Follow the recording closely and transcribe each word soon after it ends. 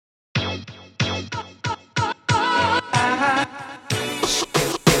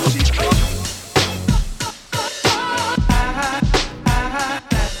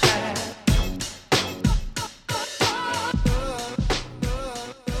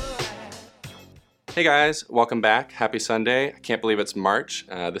Hey guys, welcome back. Happy Sunday. I can't believe it's March.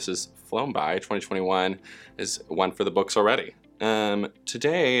 This has flown by. 2021 is one for the books already.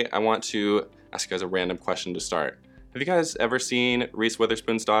 Today, I want to ask you guys a random question to start. Have you guys ever seen Reese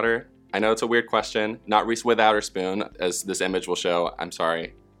Witherspoon's daughter? I know it's a weird question. Not Reese without her spoon, as this image will show. I'm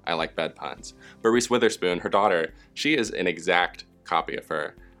sorry, I like bad puns. But Reese Witherspoon, her daughter, she is an exact copy of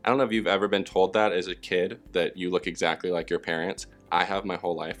her. I don't know if you've ever been told that as a kid, that you look exactly like your parents. I have my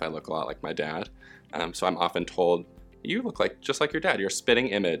whole life. I look a lot like my dad. So I'm often told, you look just like your dad. You're a spitting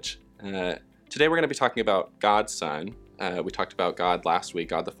image. Today we're going to be talking about God's Son. We talked about God last week,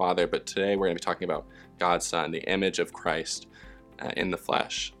 God the Father, but today we're going to be talking about God's Son, the image of Christ in the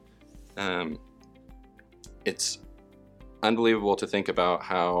flesh. It's unbelievable to think about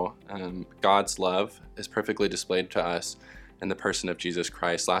how God's love is perfectly displayed to us in the person of Jesus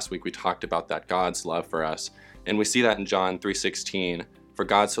Christ. Last week we talked about that God's love for us, and we see that in John 3:16. For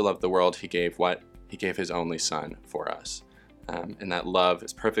God so loved the world, he gave what? He gave his only Son for us. And that love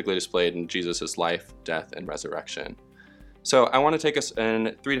is perfectly displayed in Jesus' life, death, and resurrection. So I want to take us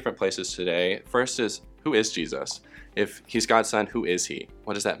in three different places today. First is, who is Jesus? If he's God's Son, who is he?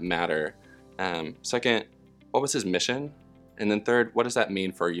 What does that matter? Second, what was his mission? And then third, what does that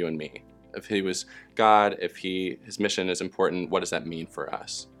mean for you and me? If he was God, if his mission is important, what does that mean for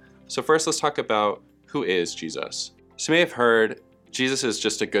us? So first, let's talk about who is Jesus. So you may have heard Jesus is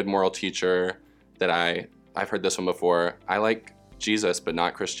just a good moral teacher. I've heard this one before. I like Jesus, but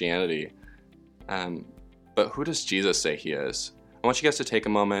not Christianity. But who does Jesus say he is? I want you guys to take a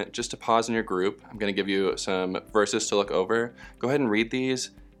moment just to pause in your group. I'm going to give you some verses to look over. Go ahead and read these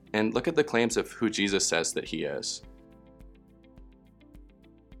and look at the claims of who Jesus says that he is.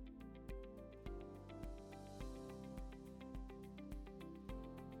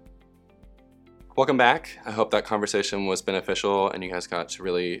 Welcome back. I hope that conversation was beneficial and you guys got to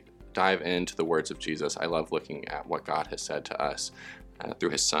really dive into the words of Jesus. I love looking at what God has said to us through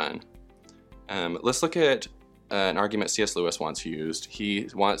his Son. Let's look at an argument C.S. Lewis once used. He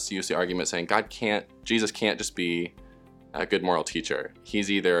wants to use the argument saying Jesus can't just be a good moral teacher.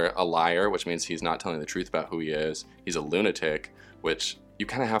 He's either a liar, which means he's not telling the truth about who he is. He's a lunatic, which you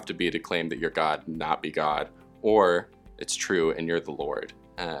kind of have to be to claim that you're God, not be God, or it's true and you're the Lord.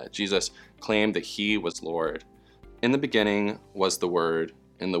 Jesus claimed that he was Lord. In the beginning was the Word,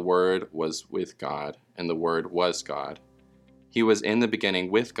 and the Word was with God, and the Word was God. He was in the beginning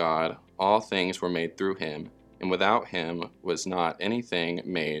with God. All things were made through him, and without him was not anything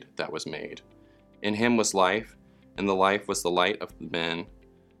made that was made. In him was life, and the life was the light of men.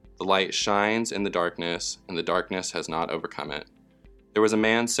 The light shines in the darkness, and the darkness has not overcome it. There was a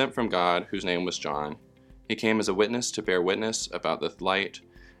man sent from God whose name was John. He came as a witness to bear witness about the light,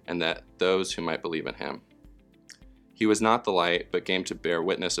 and that those who might believe in him. He was not the light, but came to bear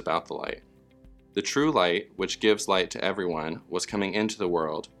witness about the light. The true light, which gives light to everyone, was coming into the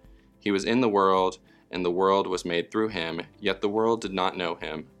world. He was in the world, and the world was made through him, yet the world did not know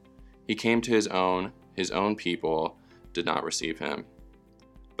him. He came to his own people did not receive him.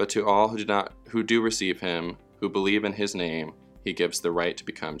 But to all who do receive him, who believe in his name, he gives the right to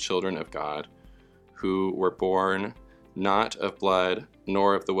become children of God, who were born not of blood,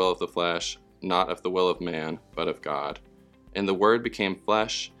 nor of the will of the flesh, not of the will of man, but of God. And the Word became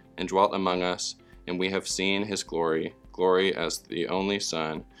flesh and dwelt among us, and we have seen his glory, glory as the only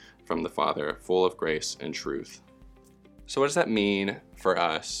Son from the Father, full of grace and truth. So what does that mean for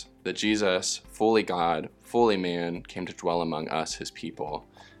us, that Jesus, fully God, fully man, came to dwell among us, his people?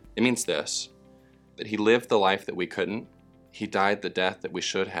 It means this, that he lived the life that we couldn't, he died the death that we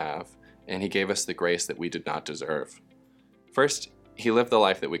should have, and he gave us the grace that we did not deserve. First, he lived the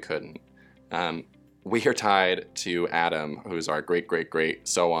life that we couldn't. We are tied to Adam, who's our great,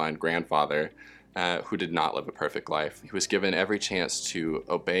 so on grandfather, who did not live a perfect life. He was given every chance to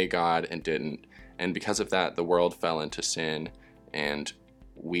obey God and didn't. And because of that, the world fell into sin, and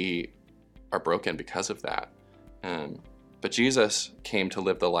we are broken because of that. But Jesus came to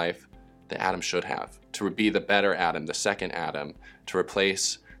live the life that Adam should have, to be the better Adam, the second Adam, to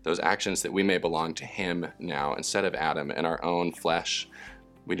replace those actions that we may belong to him now instead of Adam in our own flesh.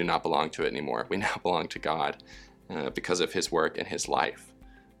 We do not belong to it anymore. We now belong to God because of his work and his life,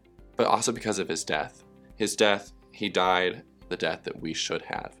 but also because of his death. His death, he died the death that we should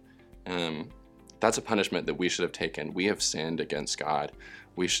have. That's a punishment that we should have taken. We have sinned against God.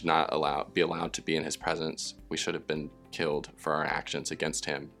 We should not be allowed to be in his presence. We should have been killed for our actions against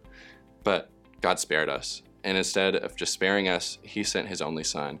him. But God spared us. And instead of just sparing us, he sent his only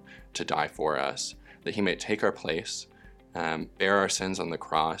Son to die for us, that he may take our place, bear our sins on the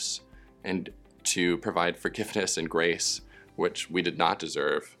cross, and to provide forgiveness and grace, which we did not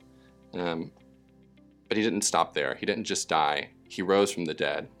deserve. But he didn't stop there. He didn't just die. He rose from the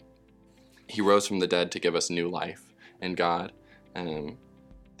dead. He rose from the dead to give us new life in God,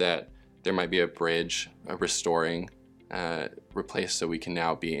 that there might be a bridge, a restoring, replaced so we can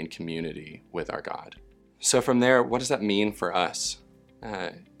now be in community with our God. So from there, what does that mean for us?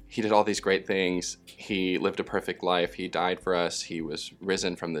 He did all these great things. He lived a perfect life. He died for us. He was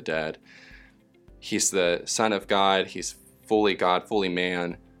risen from the dead. He's the Son of God. He's fully God, fully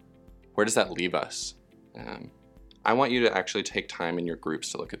man. Where does that leave us? I want you to actually take time in your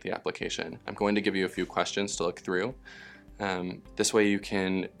groups to look at the application. I'm going to give you a few questions to look through. This way you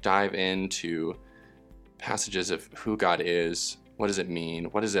can dive into passages of who God is, what does it mean,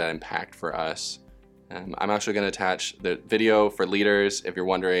 what does that impact for us. I'm actually going to attach the video for leaders if you're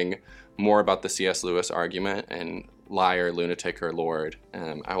wondering more about the C.S. Lewis argument and liar, lunatic, or Lord.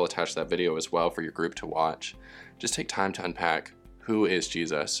 I will attach that video as well for your group to watch. Just take time to unpack who is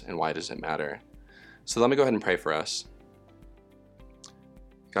Jesus and why does it matter. So let me go ahead and pray for us.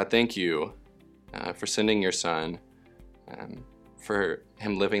 God, thank you for sending your Son, for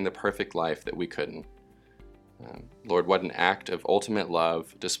him living the perfect life that we couldn't. Lord, what an act of ultimate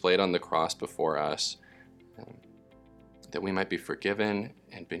love displayed on the cross before us, that we might be forgiven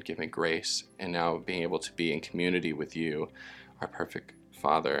and been given grace, and now being able to be in community with you, our perfect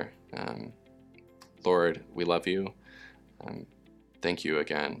Father. Lord, we love you. Thank you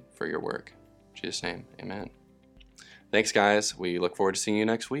again for your work. In Jesus' name, amen. Thanks, guys. We look forward to seeing you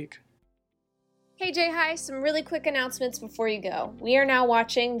next week. Hey J-High, some really quick announcements before you go. We are now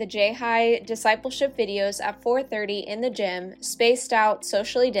watching the J-High discipleship videos at 4:30 in the gym, spaced out,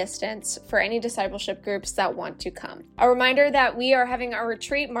 socially distanced, for any discipleship groups that want to come. A reminder that we are having our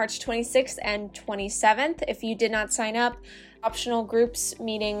retreat March 26th and 27th. If you did not sign up, optional groups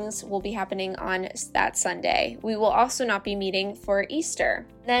meetings will be happening on that Sunday. We will also not be meeting for Easter.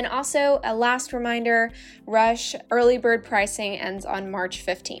 Then also a last reminder, Rush early bird pricing ends on March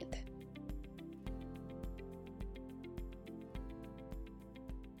 15th.